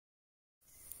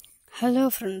Hello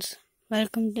friends,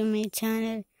 welcome to my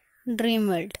channel dream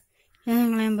world. ഞാൻ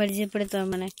നിങ്ങളെ പരിചയപ്പെടുത്താൻ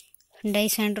പോണേ ഹ്യുണ്ടായി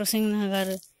സാൻട്രോസിംഗ് എന്ന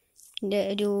കാറിൻ്റെ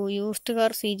ഒരു യൂസ്ഡ്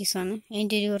കാർ സീരീസാണ്.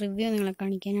 അതിൻ്റെ ഒരു റിവ്യൂ നിങ്ങളെ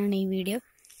കാണിക്കാനാണ് ഈ വീഡിയോ.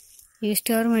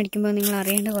 യൂസ്ഡ് കാർ മേടിക്കുമ്പോൾ നിങ്ങൾ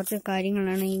അറിയേണ്ട കുറച്ച്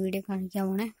കാര്യങ്ങളാണ് ഈ വീഡിയോ കാണിക്കാൻ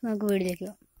പോണേ. നമുക്ക് വീഡിയോയിലേക്ക്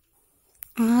പോകാം.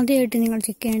 ആദ്യമായിട്ട് നിങ്ങൾ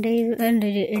ചെക്ക് ചെയ്യേണ്ട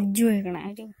ഒരു എഡ്ജ് വയ്ക്കണം,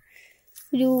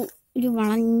 ഒരു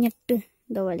വളഞ്ഞിട്ട്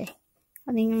ഇതുപോലെ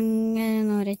അത്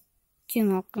നിങ്ങളിങ്ങനെ ഉരച്ച്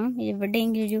നോക്കണം.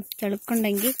 എവിടെയെങ്കിലും ഒരു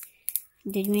ചെളുക്കുണ്ടെങ്കിൽ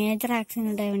ഇതൊരു മേജർ ആക്സിഡൻ്റ്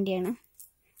ഉണ്ടായ വണ്ടിയാണ്.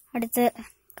 അടുത്ത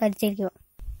കാര്യത്തിലേക്ക് പോകാം.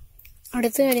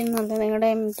 അടുത്ത കാര്യം എന്ന് പറഞ്ഞാൽ നിങ്ങളുടെ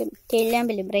ടെയിൽ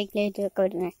ലാമ്പില്ലേ, ബ്രേക്ക് ലൈറ്റ് ഒക്കെ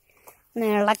വരുന്നത്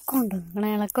ഇളക്കം ഉണ്ടോ നോക്കണം.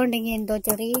 ഇളക്കം ഉണ്ടെങ്കിൽ എന്തോ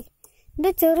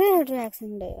ചെറിയൊരു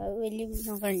ആക്സിഡൻറ്റ്, അത് വലിയ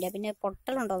നോക്കണില്ല. പിന്നെ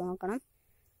പൊട്ടലുണ്ടോ നോക്കണം.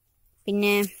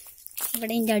 പിന്നെ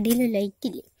ഇവിടെ ഇതിൻ്റെ അടിയിൽ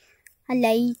ലൈറ്റില്ലേ, ആ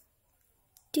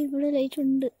ലൈറ്റ് ഇവിടെ ലൈറ്റ്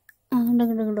ഉണ്ട്,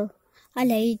 ഉണ്ടോ ആ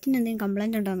ലൈറ്റിന് എന്തെങ്കിലും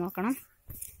കംപ്ലൈൻറ്റ് ഉണ്ടോ നോക്കണം.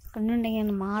 കണ്ടുണ്ടെങ്കിൽ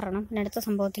ഒന്ന് മാറണം. പിന്നെ അടുത്ത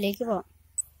സംഭവത്തിലേക്ക് പോകാം.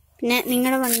 പിന്നെ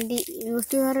നിങ്ങളുടെ വണ്ടി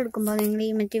യൂസ്ഡ് കാർ എടുക്കുമ്പോൾ നിങ്ങൾ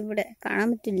ഈ ഇവിടെ കാണാൻ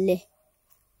പറ്റില്ലേ,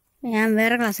 ഞാൻ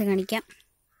വേറെ ക്ലാസ് കാണിക്കാം.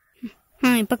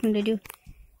 ഇപ്പം കണ്ടൊരു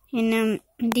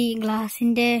ഈ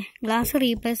ഗ്ലാസ്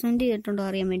റീപ്ലേസ്മെൻറ്റ് ചെയ്തിട്ടുണ്ടോ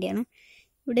അറിയാൻ വേണ്ടിയാണ്.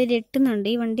 ഇവിടെ ഒരു 8 എന്നുണ്ട്.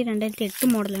 ഈ വണ്ടി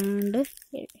 2008 മോഡലുണ്ട്.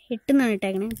 8 എന്നാണ്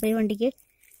ഇട്ടേക്കണേ. അപ്പോൾ ഈ വണ്ടിക്ക്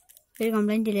ഒരു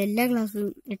കംപ്ലൈൻറ്റ് ഇല്ല. എല്ലാ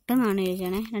ഗ്ലാസ്സും 8 എന്നാണ്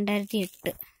ചോദിച്ചാണേ,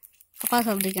 2008. അപ്പോൾ അത്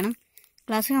ശ്രദ്ധിക്കണം.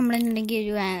 ഗ്ലാസ് കംപ്ലൈൻറ്റ്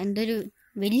ഉണ്ടെങ്കിൽ എന്തൊരു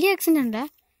വലിയ ആക്സിഡൻ്റ് ഉണ്ടാ,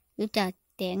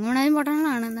 തേങ്ങ വീണാലും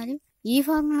പൊട്ടണതാണ്. എന്നാലും ഈ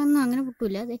ഭാഗങ്ങളൊന്നും അങ്ങനെ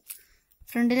പൊട്ടില്ല. അതെ,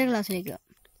 ഫ്രണ്ടിലെ ഗ്ലാസ്സിലേക്ക് പോകാം.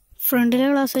 ഫ്രണ്ടിലെ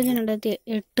ഗ്ലാസ്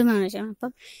 2008 എന്നാണ് വെച്ചാൽ.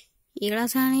 അപ്പം ഈ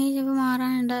ഗ്ലാസ് ആണെങ്കിൽ ചിലപ്പോൾ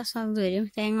മാറാനുള്ള സാധ്യത വരും,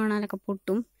 തേങ്ങ വീണാലൊക്കെ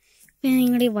പൊട്ടും. പിന്നെ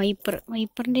നിങ്ങളുടെ ഈ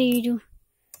വൈപ്പറിൻ്റെ ഈ ഒരു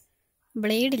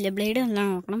ബ്ലേഡ്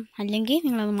നല്ലോണം നോക്കണം, അല്ലെങ്കിൽ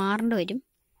നിങ്ങളത് മാറേണ്ടി വരും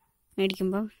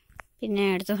മേടിക്കുമ്പം. പിന്നെ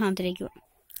അടുത്ത സാധനത്തിലേക്ക് പോകാം.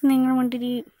 നിങ്ങൾ വണ്ടിയിൽ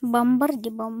ഈ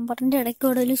ബമ്പറിൻ്റെ ഇടയ്ക്ക്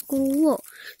ഇവിടെ ഒരു സ്ക്രൂവോ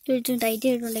ചോദിച്ച് ടൈറ്റ്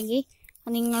ചെയ്തിട്ടുണ്ടെങ്കിൽ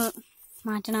അത് നിങ്ങൾ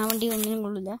മാറ്റണം. ആ വണ്ടി ഒന്നിനും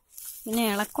കൊള്ളില്ല. പിന്നെ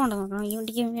ഇളക്കം ഉണ്ടോ നോക്കണം. ഈ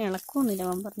വണ്ടിക്ക് പിന്നെ ഇളക്കമൊന്നുമില്ല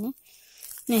ബമ്പറിന്.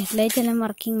 പിന്നെ ഹെഡ്ലൈറ്റ് എല്ലാം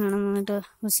വർക്കിംഗ് ആണ്, എന്നിട്ട്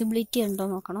വിസിബിലിറ്റി ഉണ്ടോ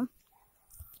നോക്കണം.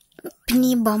 പിന്നെ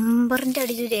ഈ ബമ്പറിൻ്റെ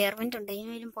അടിയിൽ ഒരു എയർ വെൻ്റ് ഉണ്ട്,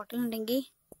 ഇതിനും പൊട്ടലുണ്ടെങ്കിൽ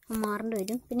മാറേണ്ടി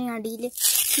വരും. പിന്നെ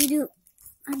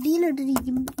അടിയിലോട്ടൊരു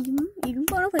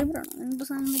ഇരുമ്പാണോ ഫൈബറാണോ എന്ത്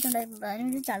സാധനം വെച്ചിട്ടുണ്ടായിരുന്നു,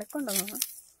 അതിനൊരു ചളുക്കുണ്ടോ നോക്കണം.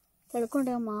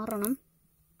 ചളുക്കുണ്ടെങ്കിൽ മാറണം.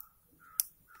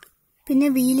 പിന്നെ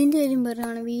വീലിൻ്റെ കാര്യം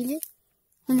പറയുകയാണ്. വീല്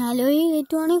അലോയ്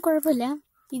കയറ്റുവാണെങ്കിൽ കുഴപ്പമില്ല.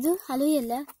 ഇത് അലോയ്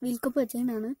അല്ല, വീൽ കപ്പ്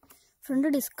വെച്ചതിനാണ്. ഫ്രണ്ട്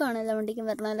ഡിസ്ക്കാണ് എല്ലാ വണ്ടിക്കും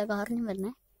വരണത്, അല്ല കാറിനും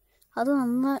വരണേ. അത്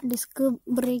ഡിസ്ക്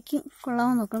ബ്രേക്ക്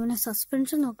കൊള്ളാമെന്ന് നോക്കണം. പിന്നെ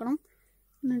സസ്പെൻഷൻ നോക്കണം.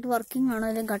 എന്നിട്ട് വർക്കിംഗ് ആണോ,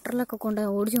 അല്ലെങ്കിൽ ഗട്ടറിലൊക്കെ കൊണ്ട്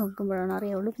ഓടിച്ച് നോക്കുമ്പോഴാണ്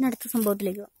അറിയാവുള്ളൂ. പിന്നെ അടുത്ത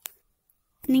സംഭവത്തിലേക്ക് പോകാം.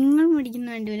 നിങ്ങൾ മേടിക്കുന്ന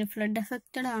വണ്ടി ഒരു ഫ്ലഡ്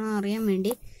എഫക്റ്റഡ് ആണോ അറിയാൻ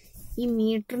വേണ്ടി ഈ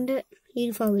മീറ്ററിൻ്റെ ഈ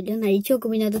ഒരു ഭാഗമില്ല ഒന്ന് അഴിച്ചു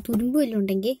നോക്കും. പിന്നെ അത് തുരുമ്പ് വല്ലതും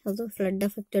ഉണ്ടെങ്കിൽ അത് ഫ്ലഡ്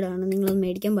എഫക്റ്റഡ് ആണ്, നിങ്ങളത്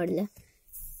മേടിക്കാൻ പാടില്ല.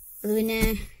 അത് പിന്നെ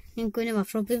നിങ്ങൾക്ക് പിന്നെ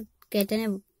വർക്ക്ഷോപ്പിൽ കയറ്റാനേ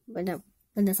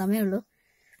സമയമുള്ളൂ.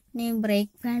 പിന്നെ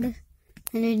ബ്രേക്ക് പാഡ്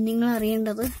നിങ്ങൾ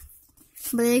അറിയേണ്ടത്,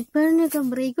 ബ്രേക്ക് പാഡിനൊക്കെ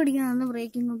ബ്രേക്ക് പിടിക്കാനാണ്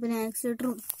ബ്രേക്കിങ്ങും പിന്നെ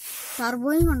ആക്സിലേറ്ററും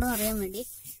ടർബോയും കൊണ്ടോ അറിയാൻ വേണ്ടി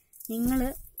നിങ്ങൾ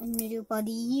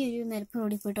പതിയെ നിരപ്പ്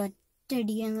ഓടി പോയിട്ട്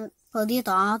ഒറ്റയടിക്കാന്ന് പതിയെ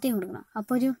താത്തയും കൊടുക്കണം.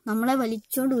 അപ്പോൾ നമ്മളെ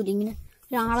വലിച്ചോണ്ട് പോലും ഇങ്ങനെ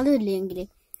ഒരാളതും ഇല്ലെങ്കിൽ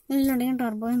ഇതിലുണ്ടെങ്കിൽ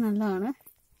ടർബോയും നല്ലതാണ്.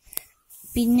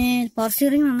 പിന്നെ പവർ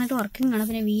സ്റ്റിയറിംഗ് നന്നായിട്ട് വർക്കിംഗ് ആണ്.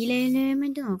 പിന്നെ വീൽ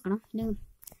എലമെൻറ്റ് നോക്കണം.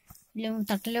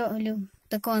 തട്ടിലോ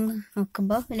ഇതൊക്കെ വന്ന്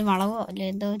നോക്കുമ്പോൾ വലിയ വളവോ അല്ലെ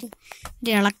എന്തോ ഒരു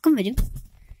ഇളക്കം വരും,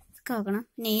 ഇതൊക്കെ നോക്കണം.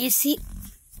 പിന്നെ AC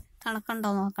തണുക്കുണ്ടോ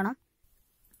നോക്കണം.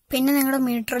 പിന്നെ നിങ്ങളുടെ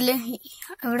മീറ്ററിൽ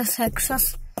ഇവിടെ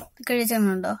സക്സസ്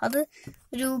കഴിച്ചുണ്ടോ, അത്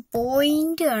ഒരു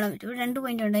പോയിന്റ് കാണാൻ പറ്റും. 2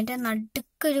 പോയിന്റ് ഉണ്ട്. അതിൻ്റെ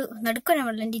നടുക്കൊരാൻ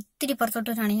പറ്റില്ല. എൻ്റെ ഇത്തിരി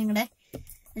പുറത്തോട്ടാണ് ഞങ്ങളുടെ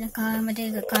മറ്റേ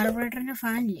കാർബറേറ്ററിൻ്റെ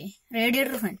ഫാനില്ലേ,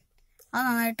 റേഡിയേറ്റർ ഫാൻ, അത്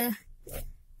നന്നായിട്ട്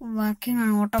വർക്കിംഗ്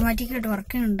ആണ്, ഓട്ടോമാറ്റിക്കായിട്ട്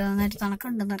വർക്കിംഗ് ഉണ്ട്, നന്നായിട്ട്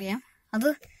തണുക്കുണ്ടെന്നറിയാം. അത്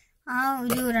ആ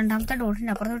ഒരു 2ാമത്തെ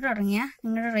ഡോട്ടിൻ്റെ അപ്പുറത്തോട്ട് ഇറങ്ങിയാൽ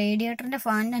നിങ്ങളുടെ റേഡിയേറ്ററിൻ്റെ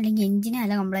ഫാനിന് അല്ലെങ്കിൽ എഞ്ചിന്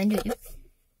നല്ല കംപ്ലൈൻറ്റ് വരും,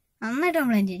 നന്നായിട്ട്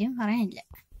കംപ്ലൈൻറ്റ് വരും, പറയാനില്ല.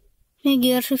 പിന്നെ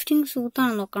ഗിയർ ഷിഫ്റ്റിംഗ്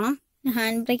സ്മൂത്താണ് നോക്കണം.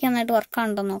 ഹാൻഡ് ബ്രേക്ക് നന്നായിട്ട്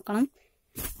വർക്കാണുണ്ടോ നോക്കണം.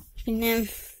 പിന്നെ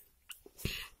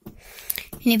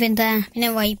ഇനിയിപ്പോൾ എന്താ, പിന്നെ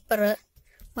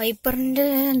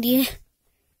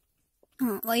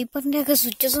വൈപ്പറിൻ്റെ ഒക്കെ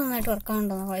സ്വിച്ചസ് നന്നായിട്ട്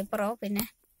വർക്കാണുണ്ടോ വൈപ്പറോ. പിന്നെ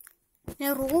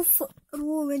റൂഫ്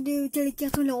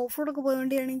ചെളിക്കകത്ത് ഓഫ് റോഡൊക്കെ പോയ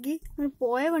വണ്ടിയാണെങ്കിൽ,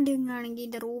 പോയ വണ്ടി ആണെങ്കിൽ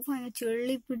ഇതിൻ്റെ റൂഫ് അങ്ങനെ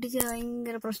ചെള്ളി പിടിച്ച്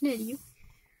ഭയങ്കര പ്രശ്നമായിരിക്കും.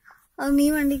 അതൊന്നും ഈ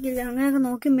വണ്ടിക്കില്ല. അങ്ങനെയൊക്കെ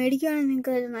നോക്കി മേടിക്കുകയാണെങ്കിൽ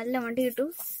നിങ്ങൾക്ക് നല്ല വണ്ടി കിട്ടും,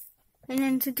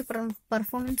 അതിനനുസരിച്ച്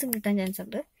പെർഫോമൻസും കിട്ടാൻ ചാൻസ്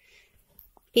ഉണ്ട്.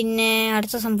 പിന്നെ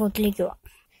അടുത്ത സംഭവത്തിലേക്ക് പോവാം.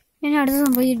 പിന്നെ അടുത്ത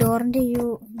സംഭവം ഈ ഡോറിൻ്റെ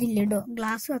ഇതില്ലേ,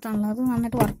 ഗ്ലാസ് കത്താണല്ലോ, അത്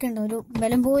നന്നായിട്ട് വർക്ക് ഉണ്ട്. ഒരു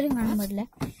ബലം പോലും കാണാൻ പറ്റില്ല.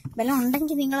 ബലം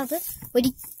ഉണ്ടെങ്കിൽ നിങ്ങളത്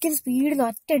ഒരിക്കലും സ്പീഡിൽ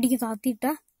ഒറ്റയടിക്ക്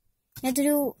താത്തിയിട്ടാൽ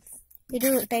അതിനകത്തൊരു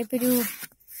ടൈപ്പ്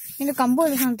ഇങ്ങനെ കമ്പ്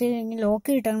ഒരു സമയത്ത് ഇങ്ങനെ ലോക്ക്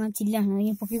കിട്ടുന്ന ചില്ലാണ്,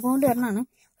 ഇങ്ങനെ പൊക്കിക്കൊണ്ട് വരണതാണ്.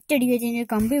 ഒറ്റയടിക്ക് വെച്ച് കഴിഞ്ഞാൽ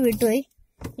കമ്പി വിട്ടുപോയി.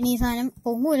 പിന്നെ ഈ സാധനം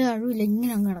പൊങ്ങും ഒരു കഴിവില്ല,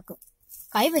 ഇങ്ങനെ അങ്ങ് കിടക്കും.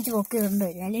 കൈ വെച്ച് പൊക്കി ഇടേണ്ടി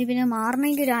വരും. അല്ലെങ്കിൽ പിന്നെ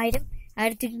മാറണമെങ്കിൽ 1000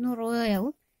 1200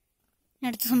 രൂപയാവും.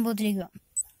 അടുത്ത സംഭവത്തിലേക്ക് പോകാം.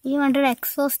 ഈ വണ്ടിയുടെ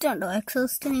എക്സോസ്റ്റ് ഉണ്ടോ?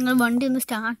 എക്സോസ്റ്റ് നിങ്ങൾ വണ്ടി ഒന്ന്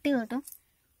സ്റ്റാർട്ട് ചെയ്തിട്ട്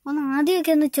ഒന്ന്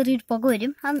ആദ്യമൊക്കെ ഒന്ന് ചെറിയൊരു പുക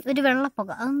വരും, ഒരു വെള്ളപ്പുക.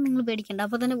 അതൊന്നും നിങ്ങൾ പേടിക്കണ്ട.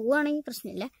 അപ്പോൾ തന്നെ പോവുകയാണെങ്കിൽ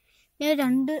പ്രശ്നമില്ല. ഞാൻ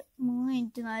 2, 3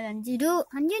 മിനിറ്റ് 4,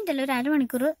 5 മിനിറ്റ് അല്ല, ഒരു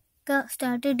അരമണിക്കൂർ ഒക്കെ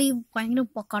സ്റ്റാർട്ട് ചെയ്തിട്ട് ഈ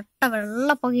ഭയങ്കര കട്ട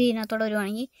വെള്ളപ്പുക ഇതിനകത്തോടെ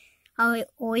വരുവാണെങ്കിൽ ആ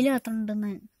ഓയിൽ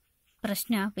കത്തുന്നുണ്ടെന്ന്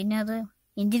പ്രശ്നമാണ്. പിന്നെ അത്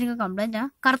എൻജിനൊക്കെ കംപ്ലൈൻറ്റാണ്.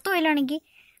 കറുത്ത ഓയിലാണെങ്കിൽ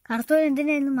കറുത്ത ഓയിൽ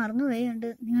എന്തിനായിരുന്നു മറന്നുപോയി കൊണ്ട്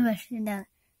നിങ്ങൾ വിഷമില്ല,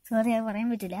 സോറി, അത് പറയാൻ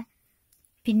പറ്റില്ല.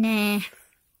 പിന്നെ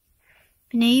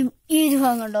ഈ ഒരു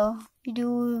ഭാഗം കണ്ടോ,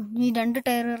 ഈ 2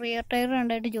 ടയർ, റിയർ ടയർ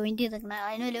രണ്ടായിട്ട് ജോയിൻറ്റ് ചെയ്തേക്കണം.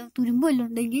 അതിനെല്ലാം തുരുമ്പ് വല്ലതും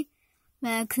ഉണ്ടെങ്കിൽ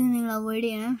മാക്സിമം നിങ്ങൾ അവോയ്ഡ്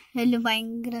ചെയ്യണം. എല്ലാം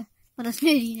ഭയങ്കര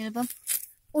പ്രശ്നമായിരിക്കും, ചിലപ്പം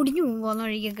ഒടിഞ്ഞു പോകും പോകുന്ന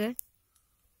വഴിക്കൊക്കെ.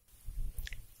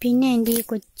 പിന്നെ എൻ്റെ ഈ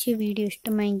കൊച്ചു വീഡിയോ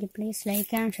ഇഷ്ടമായെങ്കിൽ please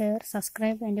like and share,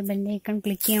 subscribe, എൻ്റെ ബെല്ലൈക്കൺ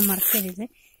ക്ലിക്ക് ചെയ്യാൻ മറക്കരുത്.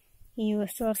 ഈ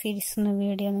യൂസ്ഡ് കാർ സീരീസ് എന്ന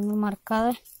വീഡിയോ നിങ്ങൾ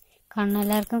മറക്കാതെ കാണണം,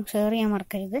 എല്ലാവർക്കും ഷെയർ ചെയ്യാൻ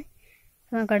മറക്കരുത്.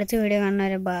 നമുക്ക് അടുത്ത വീഡിയോ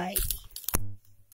കാണുന്നവരെ ബൈ.